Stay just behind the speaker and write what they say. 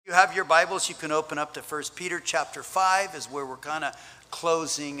You have your Bibles, you can open up to 1 Peter chapter 5 is where we're kind of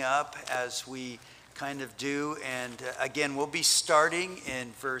closing up as we kind of do. And again, we'll be starting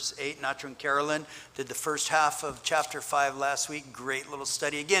in verse 8. Natra and Carolyn did the first half of chapter 5 last week. Great little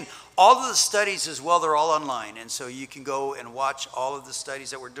study. Again, all of the studies as well, they're all online. And so you can go and watch all of the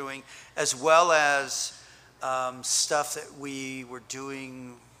studies that we're doing, as well as stuff that we were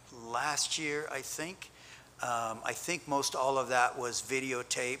doing last year, I think. I think most all of that was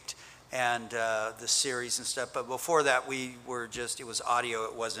videotaped and the series and stuff. But before that, it was audio,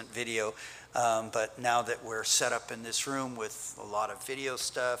 it wasn't video. But now that we're set up in this room with a lot of video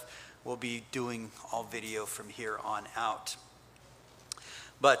stuff, we'll be doing all video from here on out.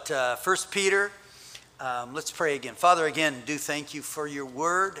 But 1 Peter, let's pray again. Father, again, do thank you for your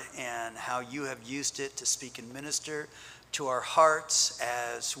word and how you have used it to speak and minister to our hearts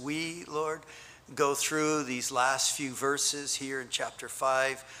as we, Lord, go through these last few verses here in chapter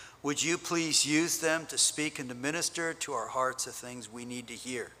 5. Would you please use them to speak and to minister to our hearts the things we need to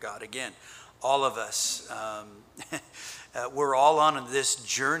hear? God, again, all of us, we're all on this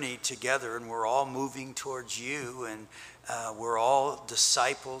journey together, and we're all moving towards you, and we're all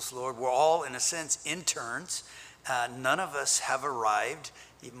disciples, Lord. We're all, in a sense, interns. None of us have arrived.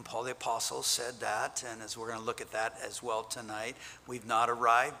 Even Paul the Apostle said that, and as we're going to look at that as well tonight, we've not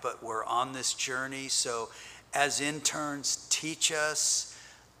arrived, but we're on this journey. So as interns, teach us,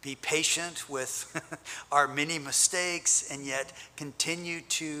 be patient with our many mistakes, and yet continue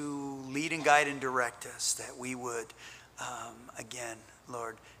to lead and guide and direct us, that we would, again,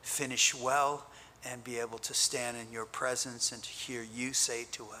 Lord, finish well and be able to stand in your presence and to hear you say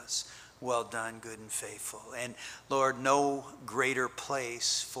to us, well done, good and faithful. And Lord, no greater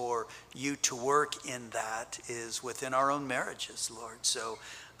place for you to work in that is within our own marriages, Lord. So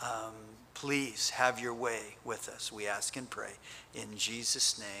please have your way with us, we ask and pray. In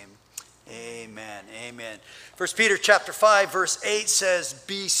Jesus' name, amen. Amen. 1 Peter chapter 5, verse 8 says,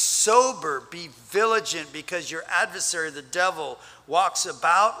 be sober, be vigilant, because your adversary, the devil, walks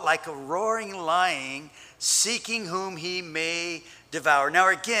about like a roaring lion, seeking whom he may devour. Now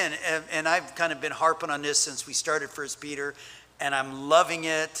again, and I've kind of been harping on this since we started 1 Peter, and I'm loving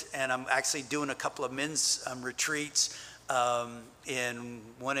it, and I'm actually doing a couple of men's retreats, one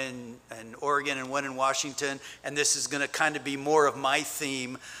in Oregon and one in Washington, and this is going to kind of be more of my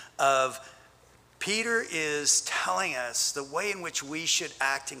theme of Peter is telling us the way in which we should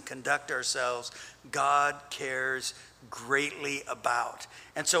act and conduct ourselves, God cares greatly about.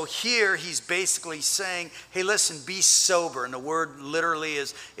 And so here he's basically saying, hey, listen, be sober. And the word literally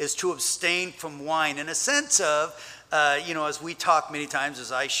is to abstain from wine, in a sense of, as we talk many times,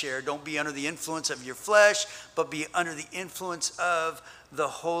 as I share, don't be under the influence of your flesh, but be under the influence of the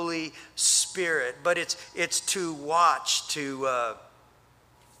Holy Spirit. But it's to watch, to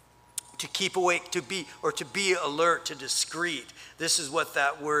keep awake, to be alert, to discreet. This is what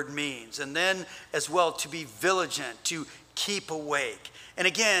that word means. And then as well, to be vigilant, to keep awake. And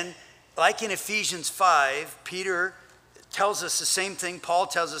again, like in Ephesians 5, Peter tells us the same thing. Paul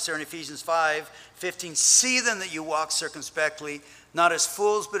tells us there in Ephesians 5:15, see then that you walk circumspectly, not as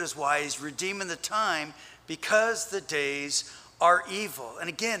fools, but as wise, redeeming the time, because the days are evil. And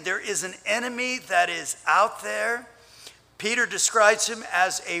again, there is an enemy that is out there. Peter describes him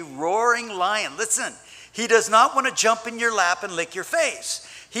as a roaring lion. Listen, he does not want to jump in your lap and lick your face.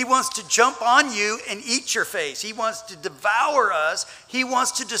 He wants to jump on you and eat your face. He wants to devour us. He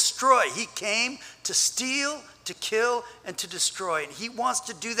wants to destroy. He came to steal, to kill, and to destroy. And he wants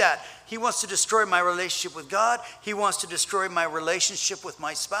to do that. He wants to destroy my relationship with God. He wants to destroy my relationship with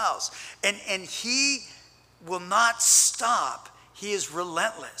my spouse. And he will not stop. He is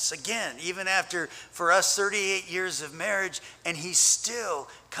relentless. Again, even after, for us, 38 years of marriage, and he's still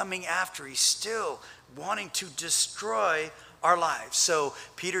coming after. He's still wanting to destroy our lives. So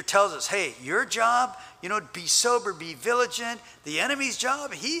Peter tells us, hey, your job, be sober, be vigilant. The enemy's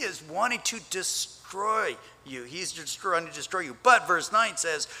job, he is wanting to destroy you. He's trying to destroy you. But verse 9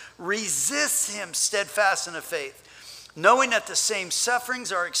 says, resist him steadfast in the faith, knowing that the same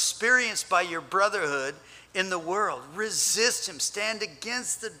sufferings are experienced by your brotherhood in the world. Resist him. Stand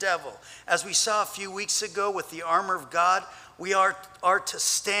against the devil. As we saw a few weeks ago with the armor of God, we are to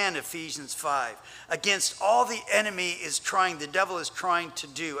stand, Ephesians 5, against all the the devil is trying to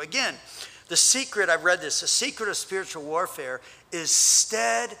do. Again, the secret, I've read this, the secret of spiritual warfare is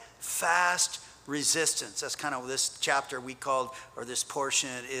steadfast resistance. That's kind of this chapter we called, or this portion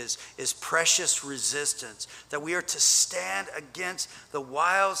is precious resistance, that we are to stand against the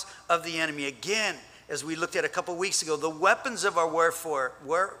wiles of the enemy. Again, as we looked at a couple weeks ago, the weapons of our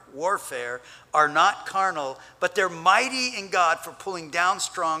warfare are not carnal, but they're mighty in God for pulling down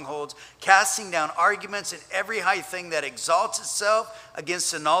strongholds, casting down arguments and every high thing that exalts itself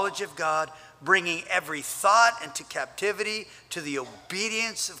against the knowledge of God, bringing every thought into captivity to the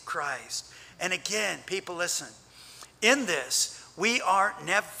obedience of Christ. And again, people, listen, in this, we are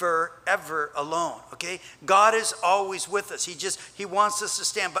never, ever alone, okay? God is always with us. He wants us to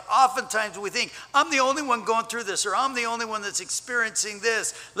stand. But oftentimes we think, I'm the only one going through this, or I'm the only one that's experiencing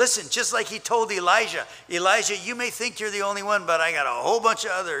this. Listen, just like he told Elijah, you may think you're the only one, but I got a whole bunch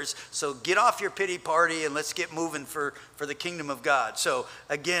of others. So get off your pity party and let's get moving for the kingdom of God. So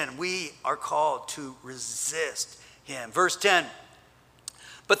again, we are called to resist him. Verse 10.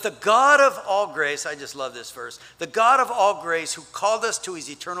 But the God of all grace, I just love this verse, the God of all grace who called us to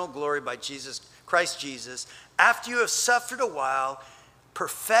his eternal glory by Christ Jesus, after you have suffered a while,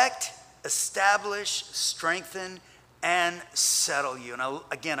 perfect, establish, strengthen, and settle you. And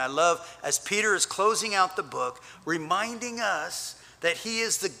I love, as Peter is closing out the book, reminding us that he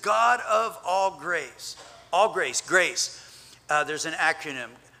is the God of all grace. All grace. There's an acronym.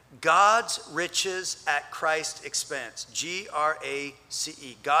 God's riches at Christ's expense.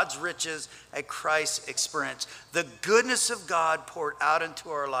 Grace. God's riches at Christ's expense. The goodness of God poured out into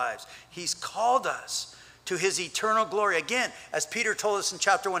our lives. He's called us to his eternal glory. Again, as Peter told us in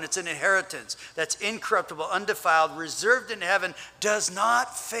chapter 1, it's an inheritance that's incorruptible, undefiled, reserved in heaven, does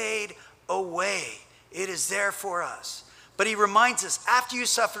not fade away. It is there for us. But he reminds us, after you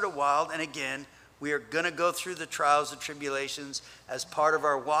suffered a while, and again, we are going to go through the trials and tribulations as part of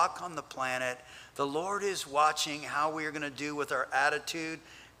our walk on the planet. The Lord is watching how we are going to do with our attitude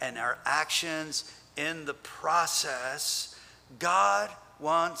and our actions in the process. God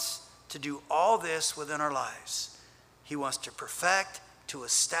wants to do all this within our lives. He wants to perfect, to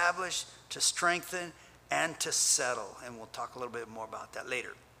establish, to strengthen, and to settle. And we'll talk a little bit more about that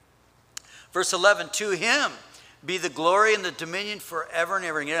later. Verse 11, to him be the glory and the dominion forever and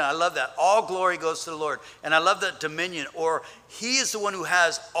ever. Again, I love that. All glory goes to the Lord. And I love that dominion, or he is the one who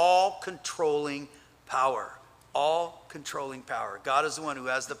has all controlling power. All controlling power. God is the one who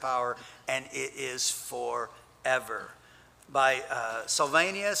has the power, and it is forever. By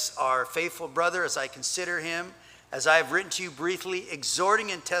Silvanus, our faithful brother, as I consider him, as I have written to you briefly,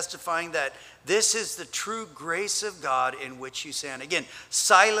 exhorting and testifying that this is the true grace of God in which you stand. Again,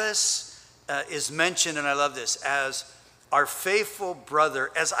 Silas is mentioned, and I love this, as our faithful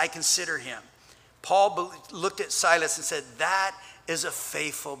brother, as I consider him. Paul looked at Silas and said, that is a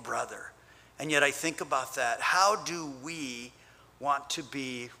faithful brother. And yet I think about that. How do we want to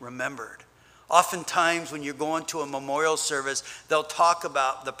be remembered? Oftentimes when you're going to a memorial service, they'll talk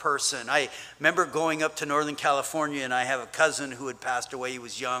about the person. I remember going up to Northern California, and I have a cousin who had passed away. He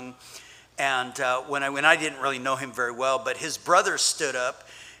was young. And when I didn't really know him very well, but his brother stood up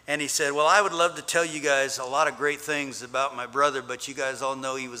and he said, well, I would love to tell you guys a lot of great things about my brother, but you guys all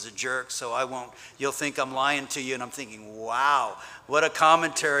know he was a jerk, so I won't. You'll think I'm lying to you. And I'm thinking, wow, what a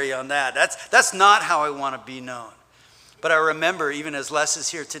commentary on that. That's not how I want to be known. But I remember, even as Les is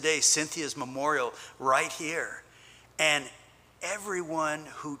here today, Cynthia's memorial right here. And everyone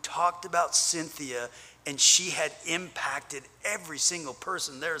who talked about Cynthia, and she had impacted every single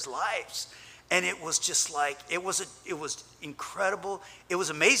person in their lives. And it was just like, it was incredible. It was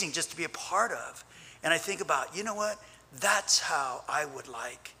amazing just to be a part of. And I think about, you know what? That's how I would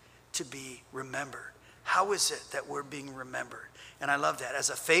like to be remembered. How is it that we're being remembered? And I love that. As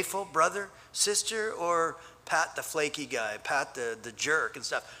a faithful brother, sister, or Pat the flaky guy, Pat the jerk and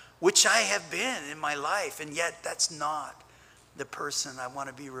stuff, which I have been in my life. And yet that's not the person I want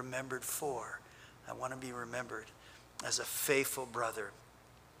to be remembered for. I want to be remembered as a faithful brother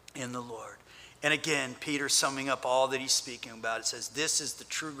in the Lord. And again, Peter summing up all that he's speaking about, it says, this is the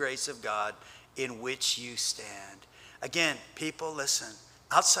true grace of God in which you stand. Again, people, listen,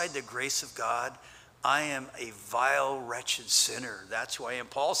 outside the grace of God, I am a vile, wretched sinner. That's who I am.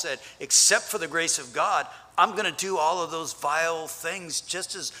 Paul said, except for the grace of God, I'm going to do all of those vile things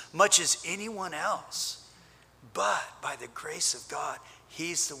just as much as anyone else. But by the grace of God,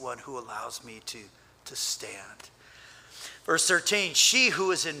 he's the one who allows me to stand. Verse 13, she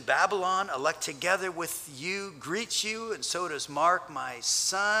who is in Babylon, elect together with you, greets you, and so does Mark, my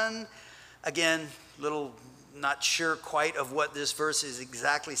son. Again, little not sure quite of what this verse is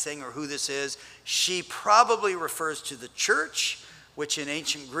exactly saying or who this is. She probably refers to the church, which in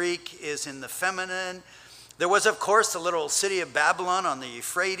ancient Greek is in the feminine. There was, of course, the little city of Babylon on the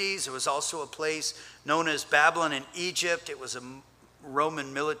Euphrates. There was also a place known as Babylon in Egypt. It was a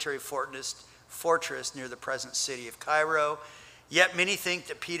Roman military fortress near the present city of Cairo. Yet many think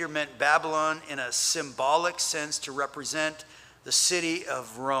that Peter meant Babylon in a symbolic sense to represent the city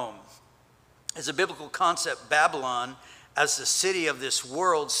of Rome. As a biblical concept, Babylon as the city of this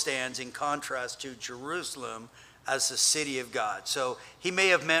world stands in contrast to Jerusalem as the city of God. So he may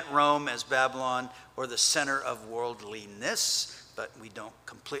have meant Rome as Babylon or the center of worldliness, but we don't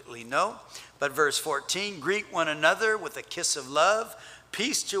completely know. But verse 14, greet one another with a kiss of love.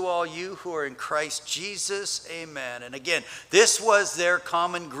 Peace to all you who are in Christ Jesus. Amen. And again, this was their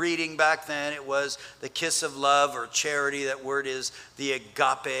common greeting back then. It was the kiss of love or charity. That word is the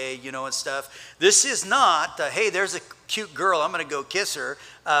agape, and stuff. This is not, hey, there's a cute girl, I'm going to go kiss her.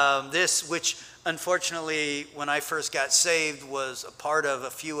 This, which unfortunately, when I first got saved, was a part of a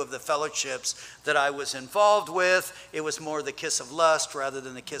few of the fellowships that I was involved with. It was more the kiss of lust rather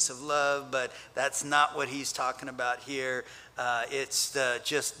than the kiss of love, but that's not what he's talking about here. It's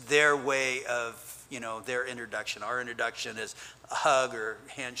just their way of, their introduction. Our introduction is a hug or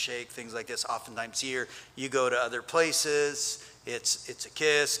handshake, things like this. Oftentimes here, you go to other places, it's a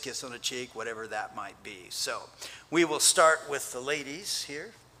kiss on the cheek, whatever that might be. So we will start with the ladies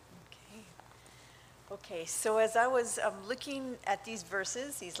here. Okay, so as I was looking at these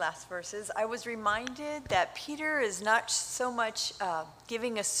last verses, I was reminded that Peter is not so much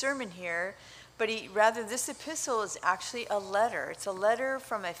giving a sermon here, but rather this epistle is actually a letter. It's a letter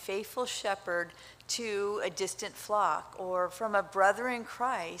from a faithful shepherd to a distant flock, or from a brother in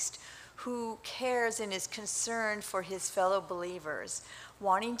Christ who cares and is concerned for his fellow believers,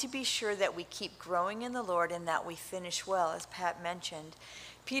 wanting to be sure that we keep growing in the Lord and that we finish well, as Pat mentioned.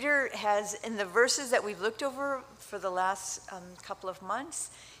 Peter has, in the verses that we've looked over for the last couple of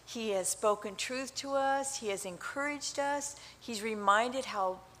months, he has spoken truth to us, he has encouraged us, he's reminded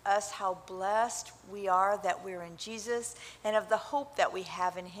how blessed we are that we're in Jesus, and of the hope that we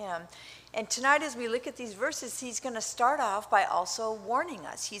have in him. And tonight, as we look at these verses, he's going to start off by also warning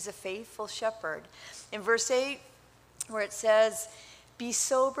us. He's a faithful shepherd. In verse 8, where it says, be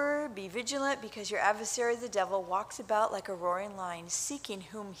sober, be vigilant, because your adversary, the devil, walks about like a roaring lion, seeking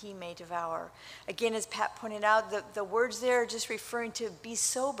whom he may devour. Again, as Pat pointed out, the words there are just referring to be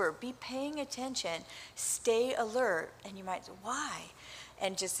sober, be paying attention, stay alert. And you might say, why?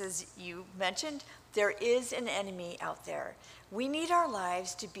 And just as you mentioned, there is an enemy out there. We need our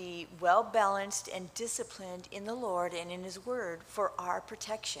lives to be well-balanced and disciplined in the Lord and in his word for our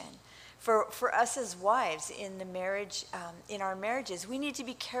protection. For us as wives in the marriage, in our marriages, we need to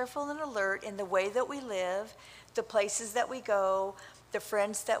be careful and alert in the way that we live, the places that we go, the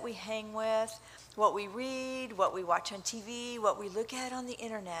friends that we hang with, what we read, what we watch on TV, what we look at on the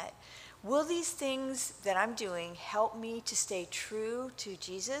internet. Will these things that I'm doing help me to stay true to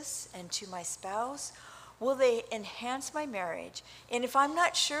Jesus and to my spouse? Will they enhance my marriage? And if I'm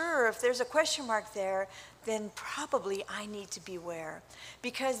not sure, or if there's a question mark there, then probably I need to beware.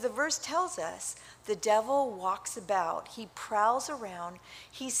 Because the verse tells us the devil walks about, he prowls around,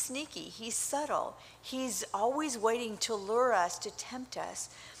 he's sneaky, he's subtle, he's always waiting to lure us, to tempt us,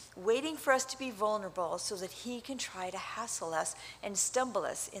 waiting for us to be vulnerable so that he can try to hassle us and stumble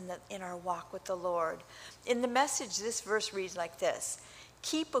us in our walk with the Lord. In the Message, this verse reads like this: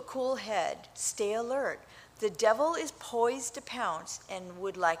 keep a cool head, stay alert. The devil is poised to pounce and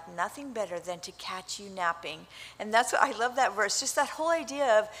would like nothing better than to catch you napping. And that's what I love that verse. Just that whole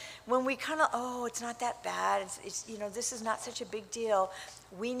idea of when we kind of, it's not that bad. It's this is not such a big deal.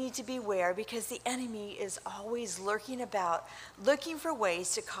 We need to beware because the enemy is always lurking about, looking for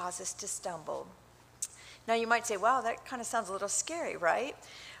ways to cause us to stumble. Now you might say, wow, that kind of sounds a little scary, right?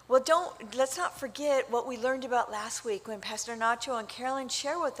 Well, let's not forget what we learned about last week when Pastor Nacho and Carolyn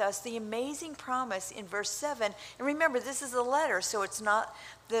shared with us the amazing promise in verse 7. And remember, this is a letter, so it's not,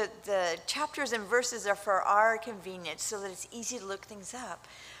 the chapters and verses are for our convenience so that it's easy to look things up.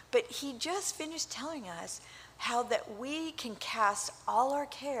 But he just finished telling us how that we can cast all our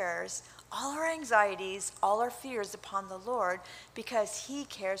cares, all our anxieties, all our fears upon the Lord because he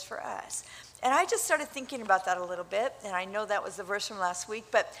cares for us. And I just started thinking about that a little bit, and I know that was the verse from last week,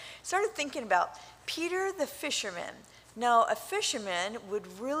 but started thinking about Peter the fisherman. Now, a fisherman would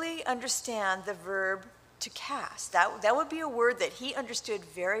really understand the verb to cast. That would be a word that he understood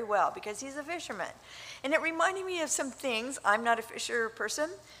very well because he's a fisherman. And it reminded me of some things. I'm not a fisher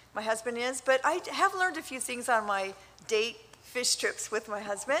person, my husband is, but I have learned a few things on my date fish trips with my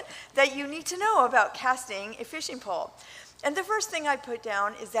husband that you need to know about casting a fishing pole. And the first thing I put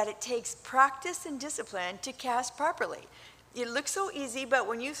down is that it takes practice and discipline to cast properly. It looks so easy, but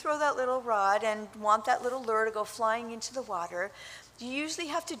when you throw that little rod and want that little lure to go flying into the water, you usually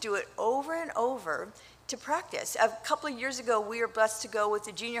have to do it over and over to practice. A couple of years ago, we were blessed to go with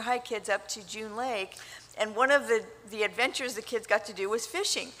the junior high kids up to June Lake, And one of the adventures the kids got to do was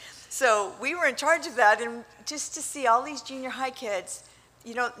fishing. So we were in charge of that, and just to see all these junior high kids,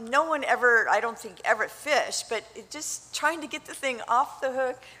 no one ever, I don't think, ever fished, but just trying to get the thing off the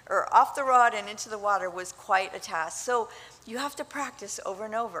hook or off the rod and into the water was quite a task. So you have to practice over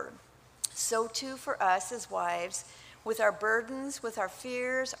and over. So too for us as wives, with our burdens, with our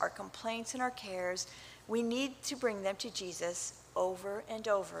fears, our complaints, and our cares, we need to bring them to Jesus over and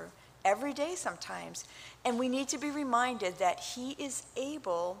over, every day sometimes. And we need to be reminded that he is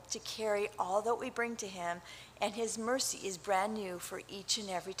able to carry all that we bring to him, and his mercy is brand new for each and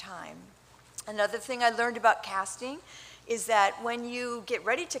every time. Another thing I learned about casting is that when you get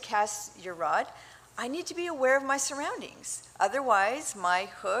ready to cast your rod, I need to be aware of my surroundings. Otherwise, my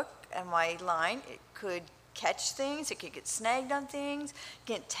hook and my line, it could catch things, it could get snagged on things,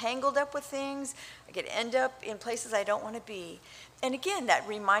 get tangled up with things, I could end up in places I don't want to be. And again, that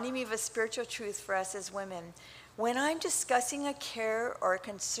reminding me of a spiritual truth for us as women. When I'm discussing a care or a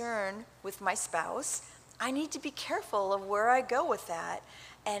concern with my spouse, I need to be careful of where I go with that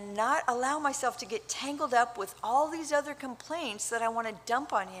and not allow myself to get tangled up with all these other complaints that I want to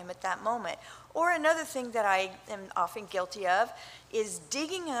dump on him at that moment. Or another thing that I am often guilty of is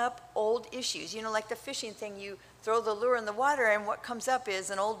digging up old issues. Like the fishing thing, you throw the lure in the water and what comes up is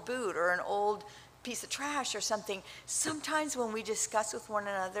an old boot or an old piece of trash or something. Sometimes when we discuss with one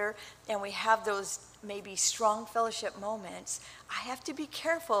another and we have those maybe strong fellowship moments, I have to be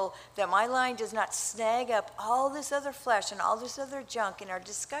careful that my line does not snag up all this other flesh and all this other junk in our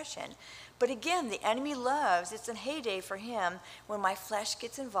discussion. But again, the enemy loves, it's a heyday for him when my flesh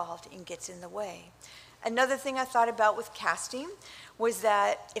gets involved and gets in the way. Another thing I thought about with casting was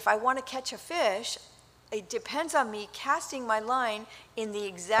that if I want to catch a fish, it depends on me casting my line in the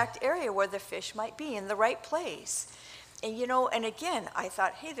exact area where the fish might be, in the right place. And and again, I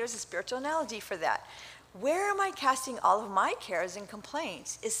thought, hey, there's a spiritual analogy for that. Where am I casting all of my cares and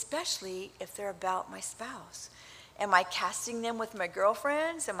complaints, especially if they're about my spouse? Am I casting them with my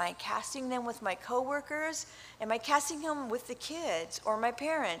girlfriends? Am I casting them with my coworkers? Am I casting them with the kids or my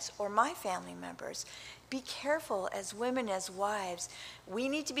parents or my family members? Be careful as women, as wives. We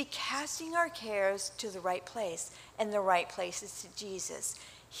need to be casting our cares to the right place, and the right place is to Jesus.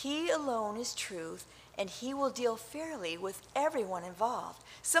 He alone is truth, and he will deal fairly with everyone involved.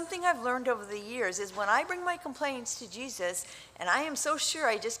 Something I've learned over the years is when I bring my complaints to Jesus, and I am so sure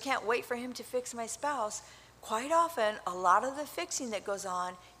I just can't wait for him to fix my spouse, quite often a lot of the fixing that goes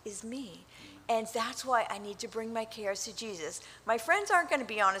on is me. And that's why I need to bring my cares to Jesus. My friends aren't going to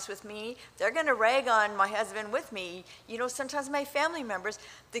be honest with me. They're going to rag on my husband with me. Sometimes my family members,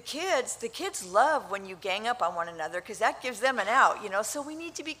 the kids love when you gang up on one another because that gives them an out, So we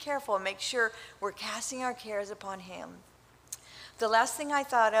need to be careful and make sure we're casting our cares upon him. The last thing I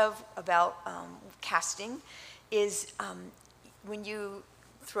thought of about casting is when you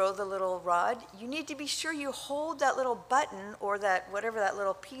throw the little rod, you need to be sure you hold that little button or that whatever that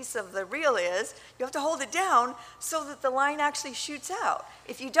little piece of the reel is, you have to hold it down so that the line actually shoots out.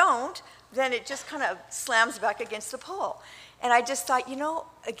 If you don't, then it just kind of slams back against the pole. And I just thought,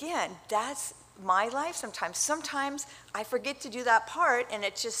 again, that's my life sometimes. Sometimes I forget to do that part and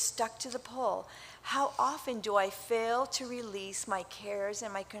it's just stuck to the pole. How often do I fail to release my cares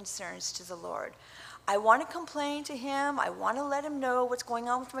and my concerns to the Lord? I want to complain to him. I want to let him know what's going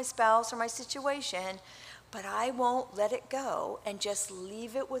on with my spouse or my situation, but I won't let it go and just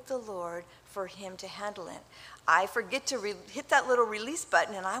leave it with the Lord for him to handle it. I forget to hit that little release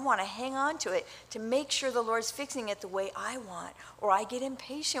button, and I want to hang on to it to make sure the Lord's fixing it the way I want, or I get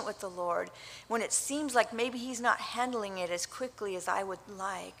impatient with the Lord when it seems like maybe he's not handling it as quickly as I would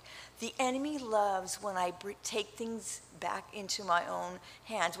like. The enemy loves when I take things back into my own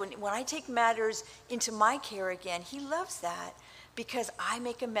hands. When I take matters into my care again, he loves that because I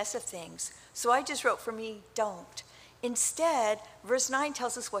make a mess of things. So I just wrote for me, don't. Instead, verse 9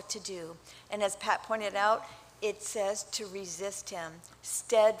 tells us what to do. And as Pat pointed out, it says to resist him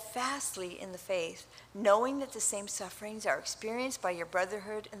steadfastly in the faith, knowing that the same sufferings are experienced by your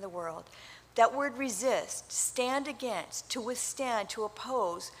brotherhood in the world. That word resist, stand against, to withstand, to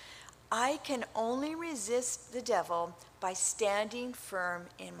oppose. I can only resist the devil by standing firm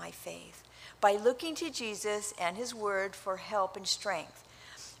in my faith, by looking to Jesus and his word for help and strength.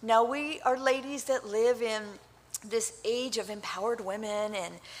 Now, we are ladies that live in this age of empowered women,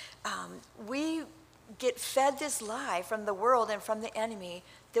 and we get fed this lie from the world and from the enemy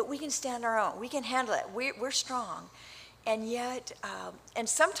that we can stand our own, we can handle it, we're strong. And yet, and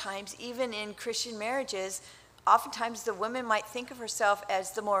sometimes even in Christian marriages, oftentimes the woman might think of herself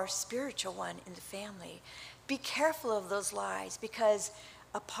as the more spiritual one in the family. Be careful of those lies, because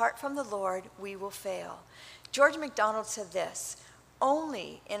Apart from the Lord, we will fail. George MacDonald said this,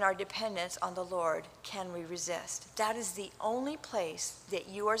 only in our dependence on the Lord can we resist. That is the only place that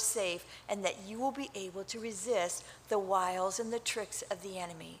you are safe and that you will be able to resist the wiles and the tricks of the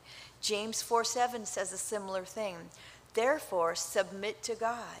enemy. James 4:7 says a similar thing. Therefore, submit to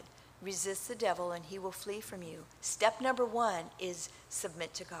God. Resist the devil and he will flee from you. Step number 1 is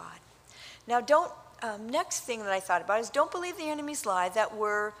submit to God. Now, next thing that I thought about is don't believe the enemy's lie that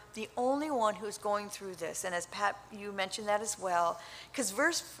we're the only one who's going through this. And as Pat, you mentioned that as well, because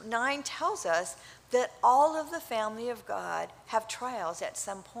verse 9 tells us that all of the family of God have trials at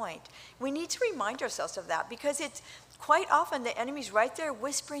some point. We need to remind ourselves of that because it's quite often the enemy's right there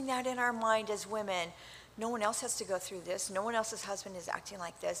whispering that in our mind as women. No one else has to go through this. No one else's husband is acting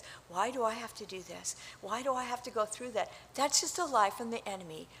like this. Why do I have to do this? Why do I have to go through that? That's just a lie from the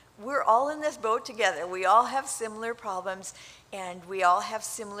enemy. We're all in this boat together. We all have similar problems and we all have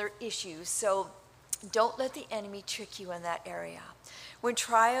similar issues. So don't let the enemy trick you in that area. When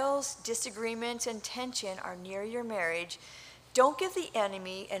trials, disagreements, and tension are near your marriage, don't give the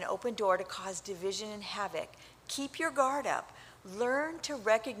enemy an open door to cause division and havoc. Keep your guard up. Learn to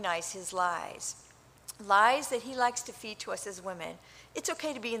recognize his lies. Lies that he likes to feed to us as women. It's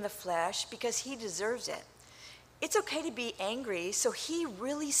okay to be in the flesh because he deserves it. It's okay to be angry so he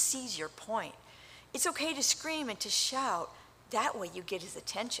really sees your point. It's okay to scream and to shout. That way you get his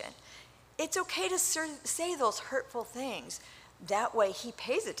attention. It's okay to say those hurtful things. That way he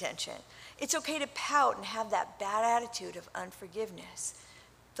pays attention. It's okay to pout and have that bad attitude of unforgiveness.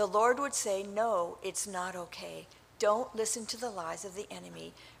 The Lord would say, no, it's not okay. Don't listen to the lies of the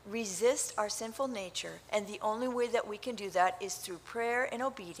enemy. Resist our sinful nature, and the only way that we can do that is through prayer and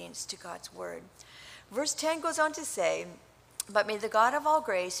obedience to God's word. Verse 10 goes on to say, but may the God of all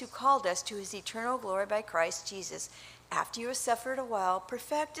grace, who called us to his eternal glory by Christ Jesus, after you have suffered a while,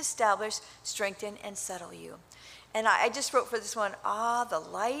 perfect, establish, strengthen, and settle you. And I just wrote for this one, the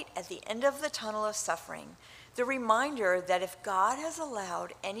light at the end of the tunnel of suffering. The reminder that if God has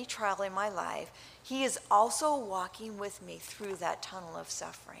allowed any trial in my life, he is also walking with me through that tunnel of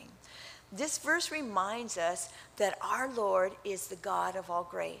suffering. This verse reminds us that our Lord is the God of all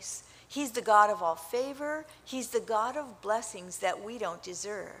grace. He's the God of all favor. He's the God of blessings that we don't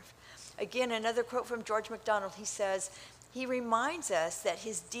deserve. Again, another quote from George MacDonald, he says, he reminds us that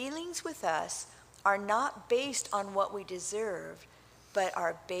his dealings with us are not based on what we deserve, but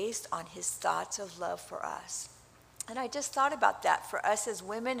are based on his thoughts of love for us. And I just thought about that for us as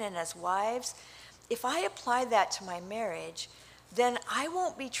women and as wives. If I apply that to my marriage, then I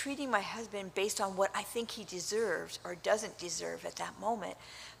won't be treating my husband based on what I think he deserves or doesn't deserve at that moment.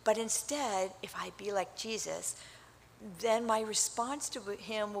 But instead, if I be like Jesus, then my response to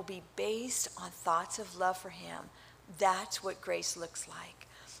him will be based on thoughts of love for him. That's what grace looks like.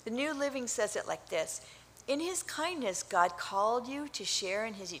 The New Living says it like this. In his kindness, God called you to share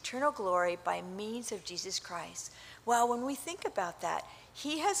in his eternal glory by means of Jesus Christ. Well, when we think about that,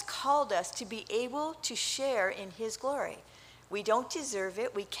 he has called us to be able to share in his glory. We don't deserve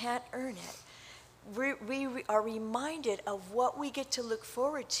it. We can't earn it. We are reminded of what we get to look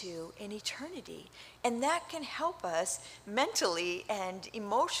forward to in eternity. And that can help us mentally and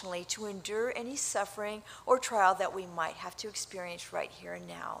emotionally to endure any suffering or trial that we might have to experience right here and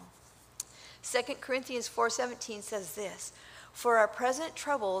now. 2 Corinthians 4:17 says this, for our present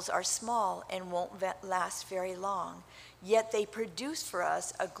troubles are small and won't last very long, yet they produce for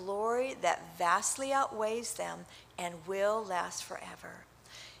us a glory that vastly outweighs them and will last forever.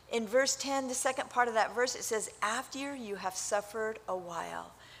 In verse 10, the second part of that verse, it says, after you have suffered a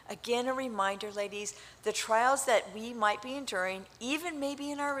while. Again, a reminder, ladies, the trials that we might be enduring, even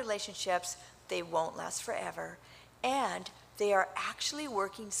maybe in our relationships, they won't last forever. And they are actually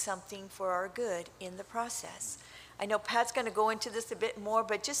working something for our good in the process. I know Pat's going to go into this a bit more,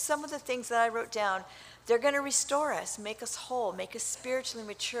 but just some of the things that I wrote down, they're going to restore us, make us whole, make us spiritually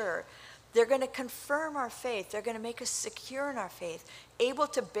mature. They're going to confirm our faith. They're going to make us secure in our faith, able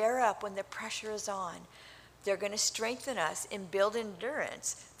to bear up when the pressure is on. They're going to strengthen us and build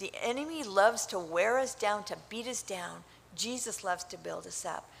endurance. The enemy loves to wear us down, to beat us down. Jesus loves to build us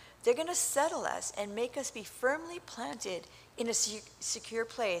up. They're going to settle us and make us be firmly planted in a secure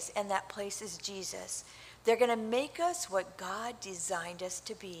place, and that place is Jesus. They're going to make us what God designed us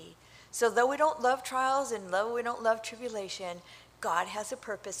to be. So though we don't love trials and though we don't love tribulation, God has a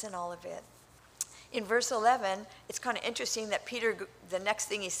purpose in all of it. In verse 11, it's kind of interesting that Peter, the next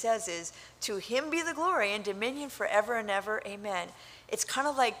thing he says is, to him be the glory and dominion forever and ever, amen. It's kind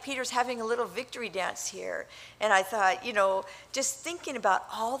of like Peter's having a little victory dance here. And I thought, just thinking about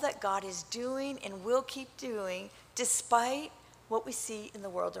all that God is doing and will keep doing, despite what we see in the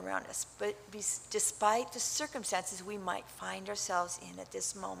world around us, but despite the circumstances we might find ourselves in at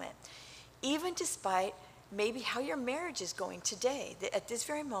this moment, even despite maybe how your marriage is going today, at this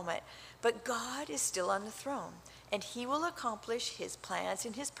very moment, but God is still on the throne, and he will accomplish his plans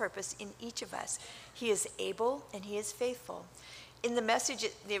and his purpose in each of us. He is able and he is faithful. In the Message,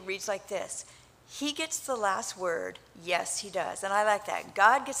 it reads like this: he gets the last word. Yes, he does. And I like that.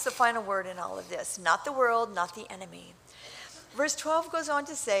 God gets the final word in all of this, not the world, not the enemy. Verse 12 goes on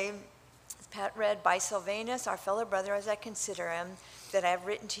to say, as Pat read, by Silvanus, our fellow brother, as I consider him, that I have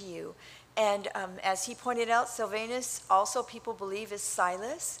written to you. And as he pointed out, Silvanus also people believe is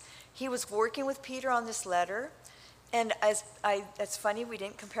Silas. He was working with Peter on this letter. And that's funny, we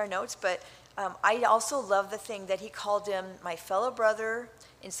didn't compare notes, but I also love the thing that he called him my fellow brother.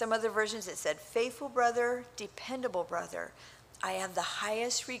 In some other versions it said faithful brother, dependable brother. I have the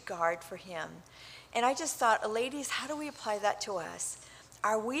highest regard for him. And I just thought, ladies, how do we apply that to us?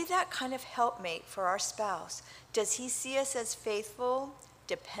 Are we that kind of helpmate for our spouse? Does he see us as faithful,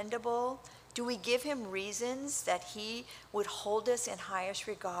 dependable? Do we give him reasons that he would hold us in highest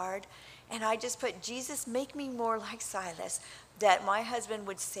regard? And I just put, Jesus, make me more like Silas, that my husband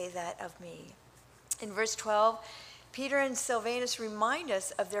would say that of me. In verse 12, Peter and Silvanus remind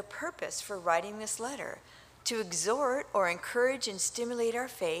us of their purpose for writing this letter: to exhort or encourage and stimulate our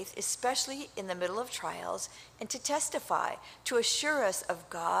faith, especially in the middle of trials, and to testify, to assure us of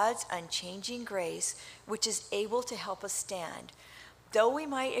God's unchanging grace, which is able to help us stand. Though we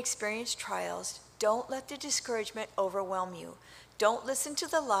might experience trials, don't let the discouragement overwhelm you. Don't listen to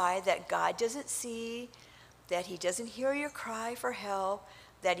the lie that God doesn't see, that he doesn't hear your cry for help,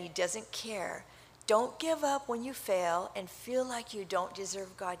 that he doesn't care. Don't give up when you fail and feel like you don't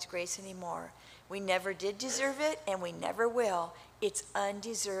deserve God's grace anymore. We never did deserve it, and we never will. It's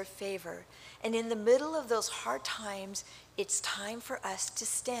undeserved favor. And in the middle of those hard times, it's time for us to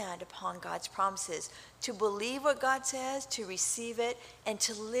stand upon God's promises, to believe what God says, to receive it, and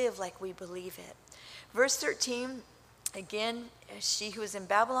to live like we believe it. Verse 13, again, she who is in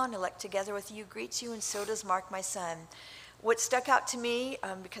Babylon, elect together with you, greets you, and so does Mark, my son. What stuck out to me,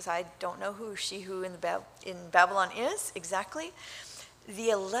 because I don't know who she who in Babylon is exactly,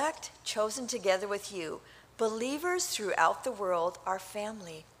 the elect chosen together with you. Believers throughout the world are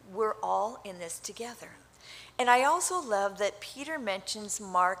family. We're all in this together. And I also love that Peter mentions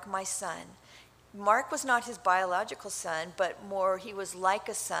Mark, my son. Mark was not his biological son, but more he was like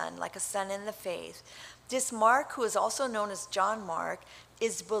a son in the faith. This Mark, who is also known as John Mark,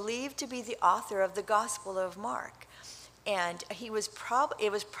 is believed to be the author of the Gospel of Mark. And it was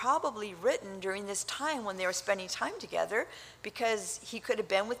probably written during this time when they were spending time together, because he could have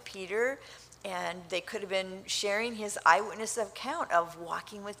been with Peter and they could have been sharing his eyewitness account of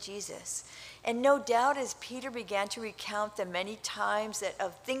walking with Jesus. And no doubt as Peter began to recount the many times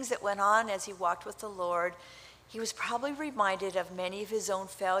of things that went on as he walked with the Lord, he was probably reminded of many of his own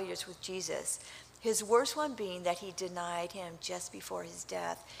failures with Jesus. His worst one being that he denied him just before his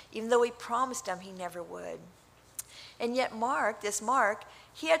death, even though he promised him he never would. And yet Mark,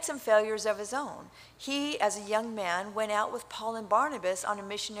 he had some failures of his own. He, as a young man, went out with Paul and Barnabas on a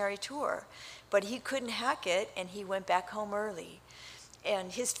missionary tour, but he couldn't hack it, and he went back home early.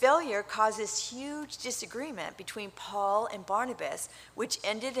 And his failure caused this huge disagreement between Paul and Barnabas, which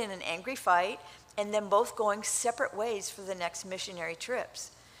ended in an angry fight, and them both going separate ways for the next missionary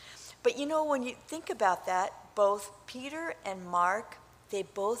trips. But you know, when you think about that, both Peter and Mark, they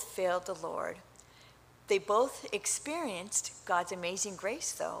both failed the Lord. They both experienced God's amazing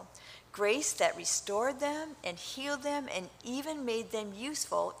grace, though. Grace that restored them and healed them and even made them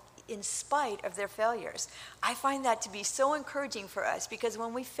useful in spite of their failures. I find that to be so encouraging for us, because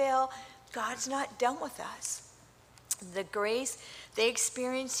when we fail, God's not done with us. The grace, they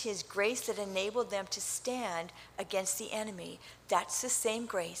experienced his grace that enabled them to stand against the enemy. That's the same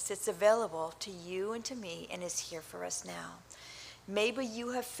grace that's available to you and to me and is here for us now. Maybe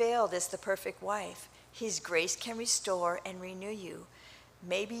you have failed as the perfect wife. His grace can restore and renew you.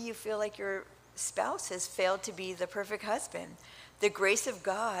 Maybe you feel like your spouse has failed to be the perfect husband. The grace of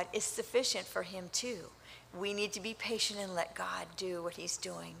God is sufficient for him too. We need to be patient and let God do what he's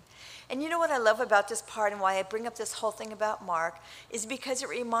doing. And you know what I love about this part, and why I bring up this whole thing about Mark, is because it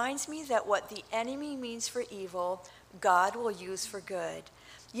reminds me that what the enemy means for evil, God will use for good.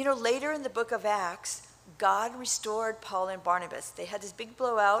 You know, later in the book of Acts, God restored Paul and Barnabas. They had this big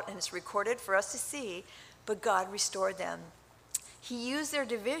blowout, and it's recorded for us to see, but God restored them. He used their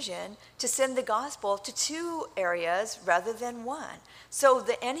division to send the gospel to 2 areas rather than 1. So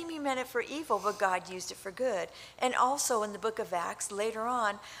the enemy meant it for evil, but God used it for good. And also in the book of Acts, later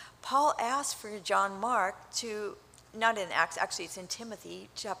on, Paul asked for John Mark to not in Acts, actually it's in Timothy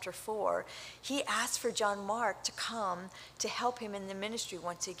chapter 4, he asked for John Mark to come to help him in the ministry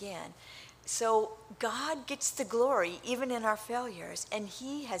once again. So God gets the glory even in our failures, and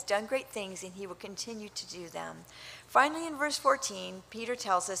he has done great things and he will continue to do them. Finally, in verse 14, Peter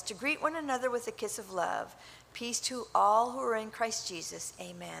tells us to greet one another with a kiss of love. Peace to all who are in Christ Jesus.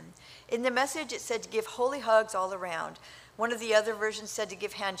 Amen. In the Message, it said to give holy hugs all around. One of the other versions said to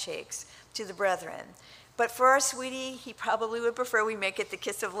give handshakes to the brethren. But for our sweetie, he probably would prefer we make it the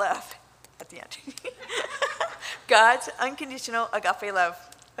kiss of love at the end. God's unconditional agape love.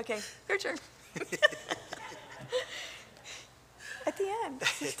 Okay, your turn. At the end.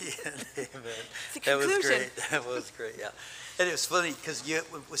 At the end, amen. The That was conclusion. great. That was great, yeah. And it was funny because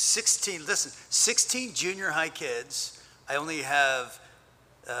with 16 junior high kids, I only have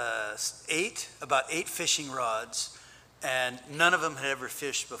about eight fishing rods, and none of them had ever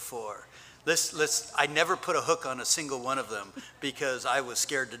fished before. I never put a hook on a single one of them because I was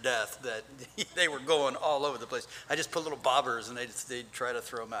scared to death that they were going all over the place. I just put little bobbers and they'd try to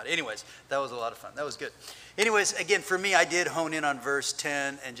throw them out. Anyways, that was a lot of fun. That was good. Anyways, again, for me, I did hone in on verse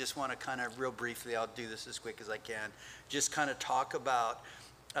 10 and just want to kind of real briefly, I'll do this as quick as I can, just kind of talk about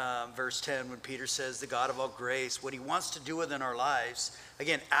verse 10 when Peter says the God of all grace, what he wants to do within our lives,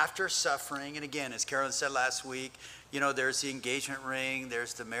 again, after suffering, and again, as Carolyn said last week, there's the engagement ring,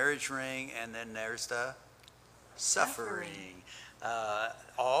 there's the marriage ring, and then there's the suffering.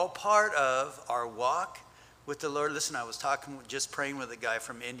 All part of our walk with the Lord. Listen, I was just praying with a guy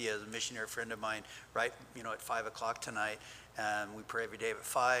from India, a missionary friend of mine, right, at 5 o'clock tonight. And we pray every day at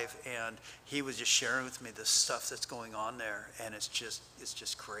 5, and he was just sharing with me the stuff that's going on there, and it's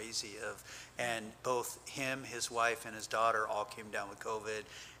just crazy. And both him, his wife, and his daughter all came down with COVID,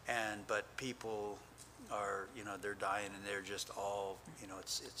 but people are, they're dying, and they're just all,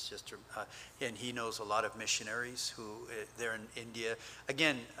 it's just, and he knows a lot of missionaries who they're in India.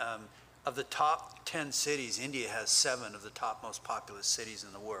 Again, of the top 10 cities, India has 7 of the top most populous cities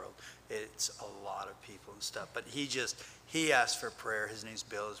in the world. It's a lot of people and stuff. But he asked for prayer. His name's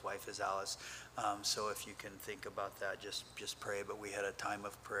Bill. His wife is Alice. So if you can think about that, just pray. But we had a time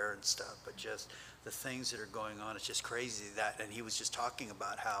of prayer and stuff. But just the things that are going on, it's just crazy and he was just talking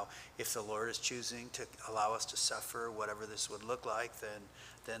about how if the Lord is choosing to allow us to suffer, whatever this would look like,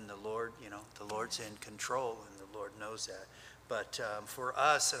 then the Lord, the Lord's in control, and the Lord knows that. But for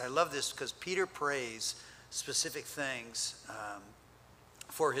us, and I love this because Peter prays specific things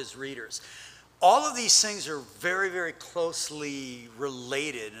for his readers. All of these things are very, very closely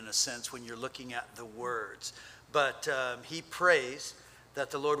related in a sense when you're looking at the words. But he prays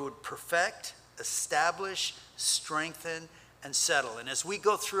that the Lord would perfect, establish, strengthen, and settle. And as we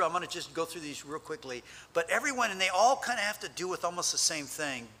go through, I'm going to just go through these real quickly. But everyone, and they all kind of have to do with almost the same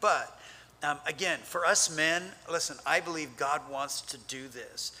thing. But again, for us men, listen, I believe God wants to do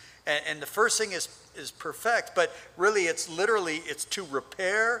this. And the first thing is perfect, but really it's to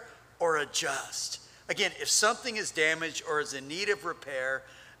repair or adjust. Again, if something is damaged or is in need of repair,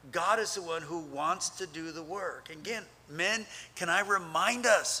 God is the one who wants to do the work. Again, men, can I remind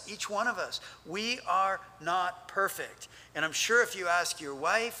us, each one of us, we are not perfect. And I'm sure if you ask your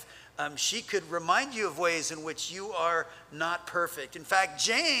wife, she could remind you of ways in which you are not perfect. In fact,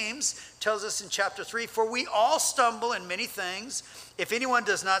 James tells us in chapter 3, for we all stumble in many things. If anyone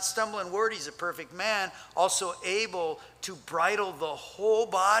does not stumble in word, he's a perfect man, also able to bridle the whole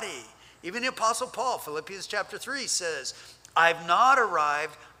body. Even the Apostle Paul, Philippians chapter 3 says, I've not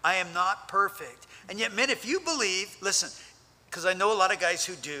arrived, I am not perfect. And yet, men, if you believe, listen, because I know a lot of guys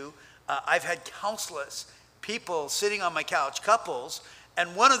who do, I've had countless people sitting on my couch, couples,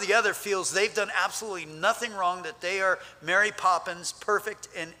 and one or the other feels they've done absolutely nothing wrong, that they are Mary Poppins, perfect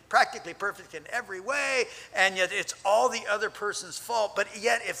and practically perfect in every way, and yet it's all the other person's fault. But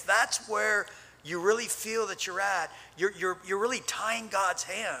yet, if that's where you really feel that you're at, you're really tying God's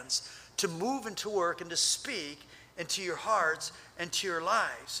hands to move and to work and to speak into your hearts and to your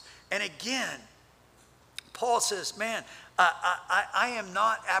lives. And again, Paul says, man, I am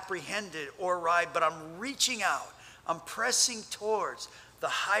not apprehended or arrived, but I'm reaching out. I'm pressing towards the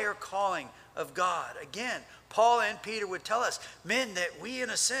higher calling of God. Again, Paul and Peter would tell us, men, that we, in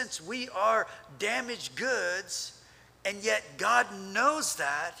a sense, we are damaged goods, and yet God knows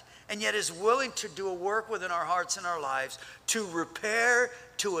that, and yet is willing to do a work within our hearts and our lives to repair,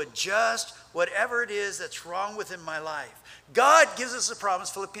 to adjust whatever it is that's wrong within my life. God gives us a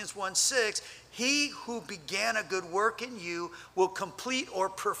promise, Philippians 1:6, he who began a good work in you will complete or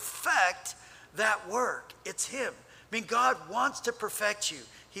perfect that work. It's him. I mean, God wants to perfect you.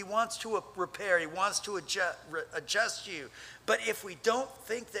 He wants to repair. He wants to adjust you. But if we don't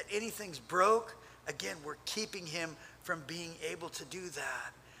think that anything's broke, again, we're keeping him from being able to do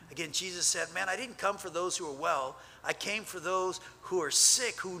that. Again, Jesus said, man, I didn't come for those who are well. I came for those who are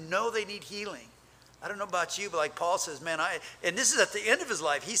sick, who know they need healing. I don't know about you, but like Paul says, man, and this is at the end of his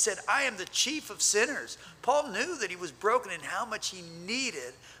life. He said, I am the chief of sinners. Paul knew that he was broken and how much he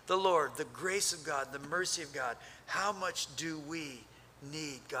needed the Lord, the grace of God, the mercy of God. How much do we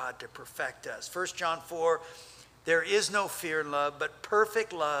need God to perfect us? 1 John 4, there is no fear in love, but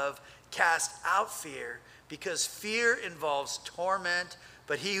perfect love casts out fear, because fear involves torment,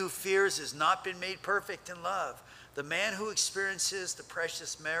 but he who fears has not been made perfect in love. The man who experiences the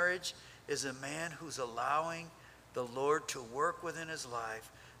precious marriage is a man who's allowing the Lord to work within his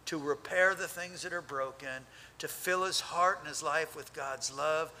life, to repair the things that are broken, to fill his heart and his life with God's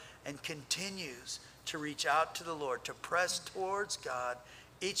love, and continues to reach out to the Lord, to press towards God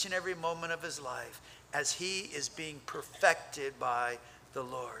each and every moment of his life as he is being perfected by the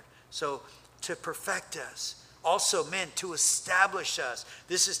Lord. So to perfect us. Also, men, to establish us.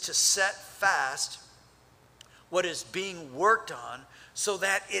 This is to set fast what is being worked on so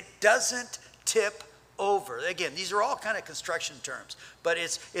that it doesn't tip over. Again, these are all kind of construction terms, but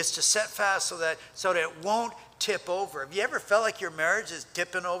it's to set fast so that it won't tip over. Have you ever felt like your marriage is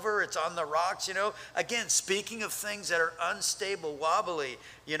tipping over? It's on the rocks, Again, speaking of things that are unstable, wobbly,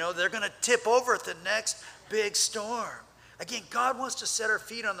 they're going to tip over at the next big storm. Again, God wants to set our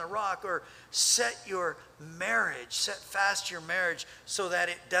feet on the rock, or set fast your marriage so that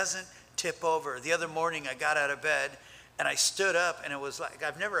it doesn't tip over. The other morning I got out of bed and I stood up, and it was like,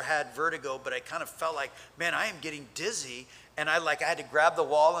 I've never had vertigo, but I kind of felt like, man, I am getting dizzy. And I had to grab the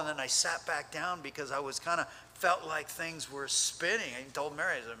wall, and then I sat back down because I was felt like things were spinning. I told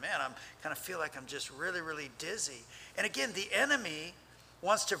Mary, I said, man, I feel like I'm just really, really dizzy. And again, the enemy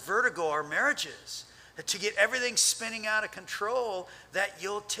wants to vertigo our marriages, to get everything spinning out of control, that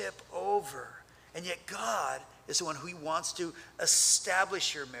you'll tip over. And yet God is the one who wants to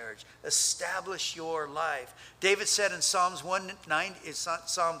establish your marriage, establish your life. David said in Psalms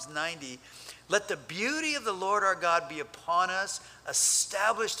 90, let the beauty of the Lord our God be upon us.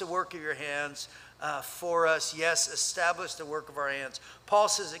 Establish the work of your hands for us. Yes, establish the work of our hands. Paul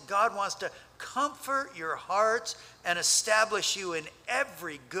says that God wants to comfort your hearts and establish you in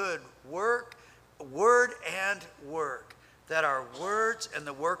every good work, word and work, that our words and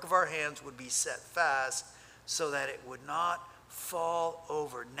the work of our hands would be set fast so that it would not fall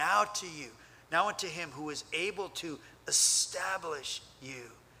over. Now unto him who is able to establish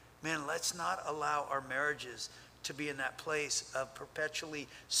you. Man, let's not allow our marriages to be in that place of perpetually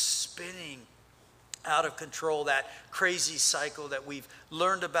spinning out of control, that crazy cycle that we've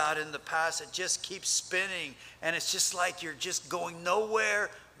learned about in the past. It just keeps spinning, and it's just like you're just going nowhere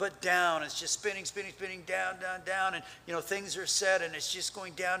but down. It's just spinning, down, and things are said, and it's just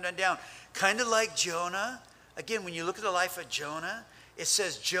going down, kind of like Jonah. Again, when you look at the life of Jonah, it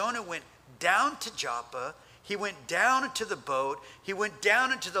says Jonah went down to Joppa. He went down into the boat. He went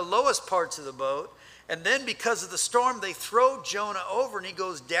down into the lowest parts of the boat. And then because of the storm, they throw Jonah over, and he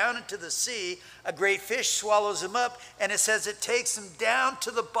goes down into the sea. A great fish swallows him up, and it says it takes him down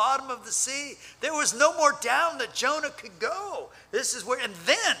to the bottom of the sea. There was no more down that Jonah could go. And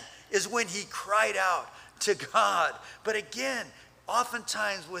then is when he cried out to God. But again,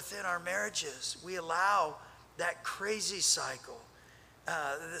 oftentimes within our marriages, we allow that crazy cycle.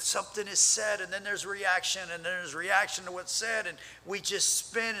 Something is said, and then there's reaction, and then there's reaction to what's said, and we just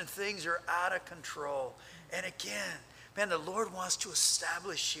spin, and things are out of control. And again, man, the Lord wants to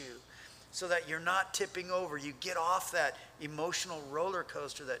establish you so that you're not tipping over. You get off that emotional roller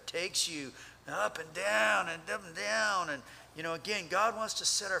coaster that takes you up and down and up and down. And, again, God wants to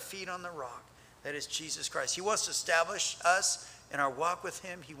set our feet on the rock. That is Jesus Christ. He wants to establish us in our walk with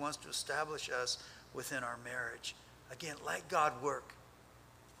him. He wants to establish us within our marriage. Again, let God work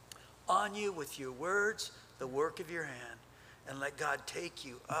on you with your words, the work of your hand, and let God take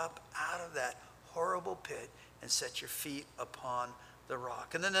you up out of that horrible pit and set your feet upon the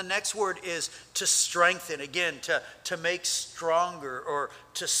rock. And then the next word is to strengthen. Again, to make stronger, or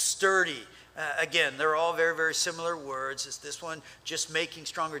to sturdy. Again, they're all very, very similar words. It's this one, just making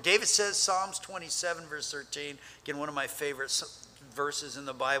stronger. David says, Psalms 27, verse 13, again, one of my favorite verses in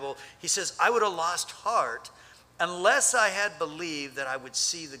the Bible. He says, I would have lost heart unless I had believed that I would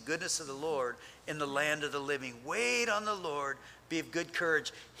see the goodness of the Lord in the land of the living. Wait on the Lord, be of good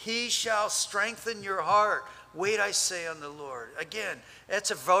courage. He shall strengthen your heart. Wait, I say, on the Lord. Again,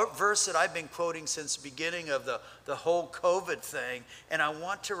 that's a verse that I've been quoting since the beginning of the whole COVID thing. And I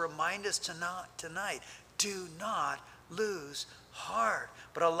want to remind us tonight, do not lose heart,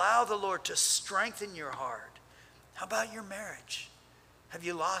 but allow the Lord to strengthen your heart. How about your marriage? Have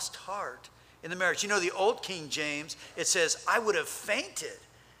you lost heart in the marriage. You know, the old King James, it says, I would have fainted.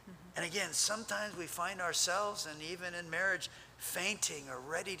 And again, sometimes we find ourselves, and even in marriage, fainting or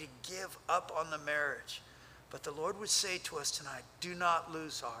ready to give up on the marriage. But the Lord would say to us tonight, do not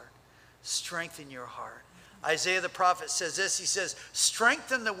lose heart. Strengthen your heart. Isaiah the prophet says this. He says,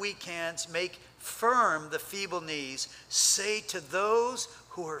 strengthen the weak hands, make firm the feeble knees. Say to those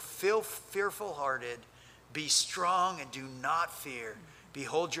who are fearful-hearted, be strong and do not fear.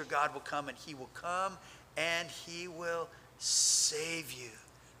 Behold, your God will come, and he will come, and he will save you.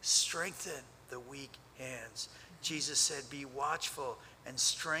 Strengthen the weak hands. Jesus said, be watchful and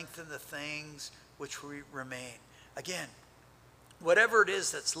strengthen the things which remain. Again, whatever it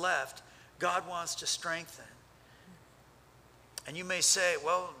is that's left, God wants to strengthen. And you may say,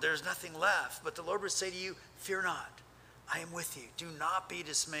 well, there's nothing left. But the Lord would say to you, fear not. I am with you. Do not be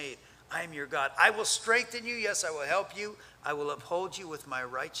dismayed. I am your God. I will strengthen you. Yes, I will help you. I will uphold you with my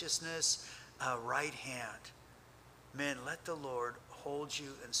righteousness right hand. Men, let the Lord hold you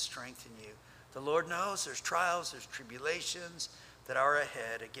and strengthen you. The Lord knows there's trials, there's tribulations that are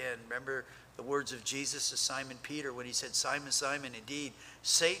ahead. Again, remember the words of Jesus to Simon Peter when he said, Simon, Simon, indeed,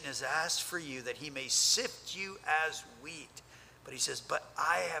 Satan has asked for you that he may sift you as wheat. But he says, but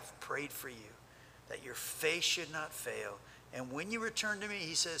I have prayed for you that your faith should not fail. And when you return to me,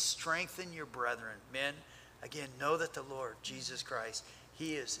 he says, strengthen your brethren. Men, again, know that the Lord, Jesus Christ,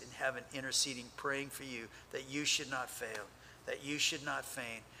 he is in heaven interceding, praying for you that you should not fail, that you should not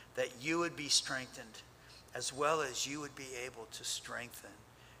faint, that you would be strengthened, as well as you would be able to strengthen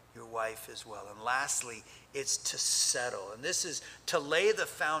your wife as well. And lastly, it's to settle. And this is to lay the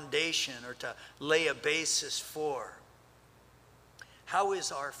foundation or to lay a basis for. How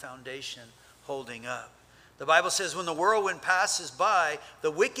is our foundation holding up? The Bible says when the whirlwind passes by,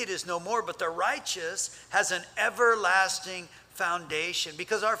 the wicked is no more, but the righteous has an everlasting foundation.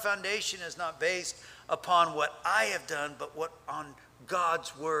 Because our foundation is not based upon what I have done, but what on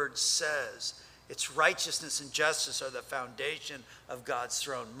God's word says. It's righteousness and justice are the foundation of God's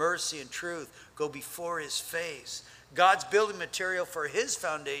throne. Mercy and truth go before his face. God's building material for his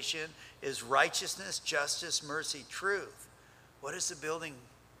foundation is righteousness, justice, mercy, truth. What is the building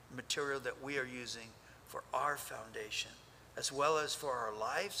material that we are using for our foundation, as well as for our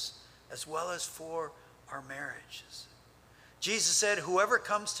lives, as well as for our marriages? Jesus said, whoever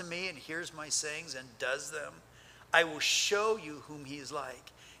comes to me and hears my sayings and does them, I will show you whom he is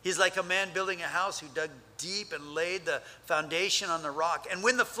like. He's like a man building a house who dug deep and laid the foundation on the rock. And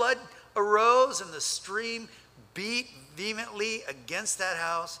when the flood arose and the stream beat vehemently against that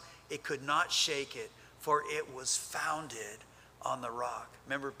house, it could not shake it, for it was founded on the rock.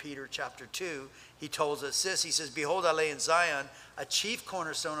 Remember Peter chapter 2, he told us this. He says, behold, I lay in Zion a chief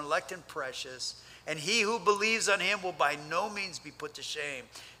cornerstone, elect and precious, and he who believes on him will by no means be put to shame.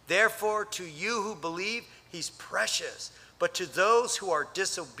 Therefore, to you who believe, he's precious. But to those who are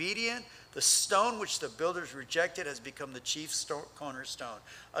disobedient, the stone which the builders rejected has become the chief cornerstone,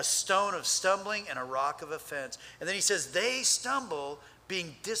 a stone of stumbling and a rock of offense. And then he says, they stumble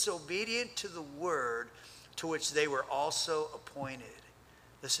being disobedient to the word to which they were also appointed.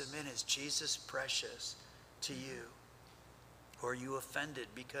 Listen, men, is Jesus precious to you? Or are you offended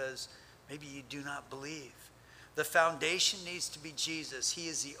because maybe you do not believe? The foundation needs to be Jesus. He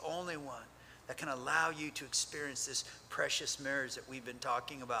is the only one that can allow you to experience this precious marriage that we've been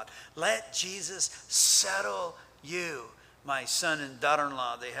talking about. Let Jesus settle you. My son and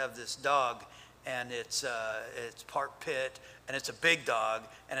daughter-in-law, they have this dog, and it's part pit, and it's a big dog,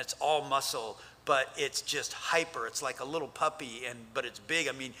 and it's all muscle, but it's just hyper. It's like a little puppy, but it's big.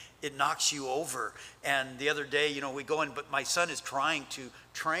 I mean, it knocks you over. And the other day, we go in, but my son is trying to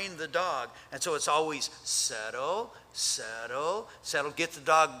train the dog. And so it's always settle, settle, settle, get the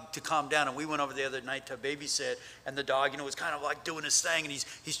dog to calm down. And we went over the other night to babysit, and the dog, was kind of like doing his thing, and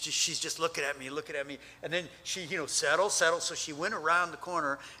she's just looking at me. And then she, settle, settle. So she went around the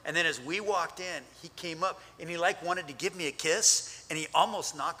corner, and then as we walked in, he came up, and he wanted to give me a kiss, and he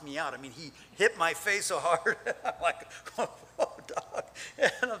almost knocked me out. I mean, he hit my face so hard. I'm like, oh, dog.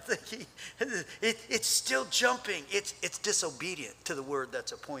 And I'm thinking, it's still jumping. It's disobedient to the word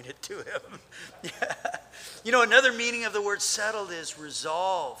that's appointed to him. Yeah. Another meaning of the word settled is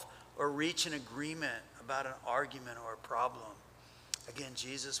resolve or reach an agreement about an argument or a problem. Again,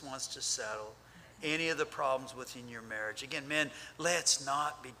 Jesus wants to settle any of the problems within your marriage. Again, men, let's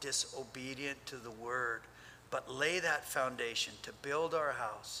not be disobedient to the word, but lay that foundation to build our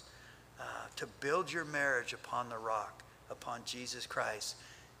house, to build your marriage upon the rock, upon Jesus Christ.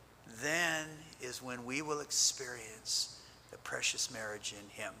 Then is when we will experience the precious marriage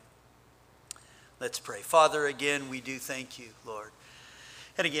in him. Let's pray. Father, again, we do thank you, Lord.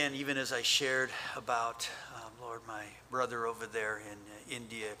 And again, even as I shared about, Lord, my brother over there in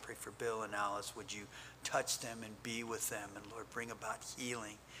India, I pray for Bill and Alice. Would you touch them and be with them? And Lord, bring about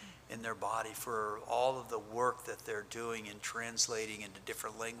healing in their body for all of the work that they're doing in translating into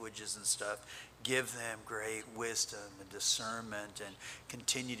different languages and stuff. Give them great wisdom and discernment and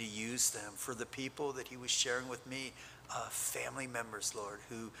continue to use them for the people that he was sharing with me, family members, Lord,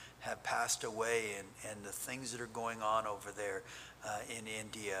 who have passed away and the things that are going on over there in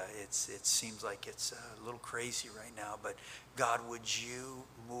India. It seems like it's a little crazy right now, but God, would you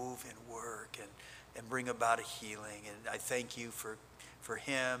move and work and bring about a healing? And I thank you for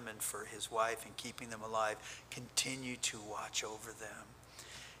him and for his wife and keeping them alive. Continue to watch over them.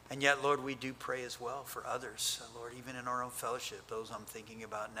 And yet, Lord, we do pray as well for others. Lord, even in our own fellowship, those I'm thinking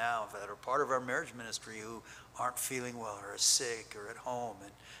about now that are part of our marriage ministry who aren't feeling well or are sick or at home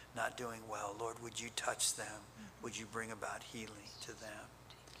and not doing well. Lord, would you touch them? Would you bring about healing to them?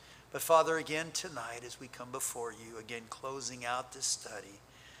 But Father, again tonight as we come before you, again closing out this study,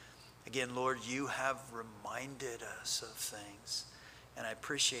 again, Lord, you have reminded us of things. And I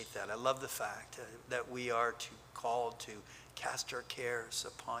appreciate that. I love the fact that we are called to cast our cares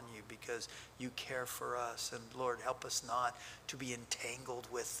upon you because you care for us. And Lord, help us not to be entangled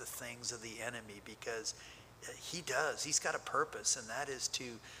with the things of the enemy because he does. He's got a purpose, and that is to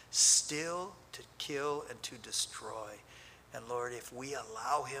steal, to kill, and to destroy. And Lord, if we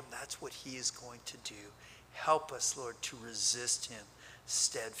allow him, that's what he is going to do. Help us, Lord, to resist him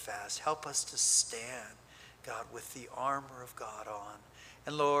steadfast. Help us to stand, God, with the armor of God on.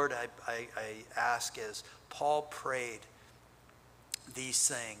 And Lord, I ask as Paul prayed these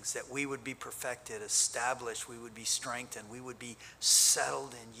things, that we would be perfected, established, we would be strengthened, we would be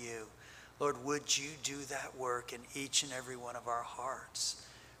settled in you. Lord, would you do that work in each and every one of our hearts,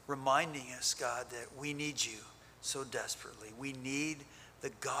 reminding us, God, that we need you so desperately. We need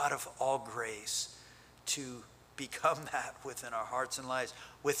the God of all grace to become that within our hearts and lives,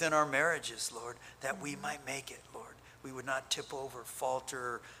 within our marriages, Lord, that we might make it, Lord. We would not tip over,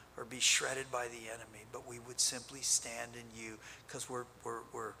 falter, or be shredded by the enemy, but we would simply stand in you because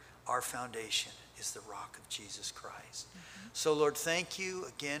our foundation is the rock of Jesus Christ. So, Lord, thank you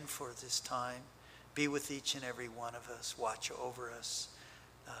again for this time. Be with each and every one of us. Watch over us.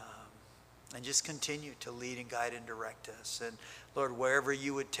 And just continue to lead and guide and direct us. And Lord, wherever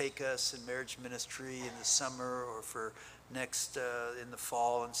you would take us in marriage ministry in the summer or for next in the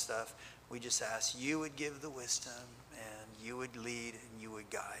fall and stuff, we just ask you would give the wisdom and you would lead and you would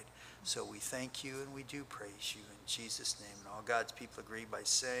guide. So we thank you and we do praise you in Jesus' name. And all God's people agree by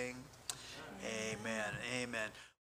saying, amen. Amen.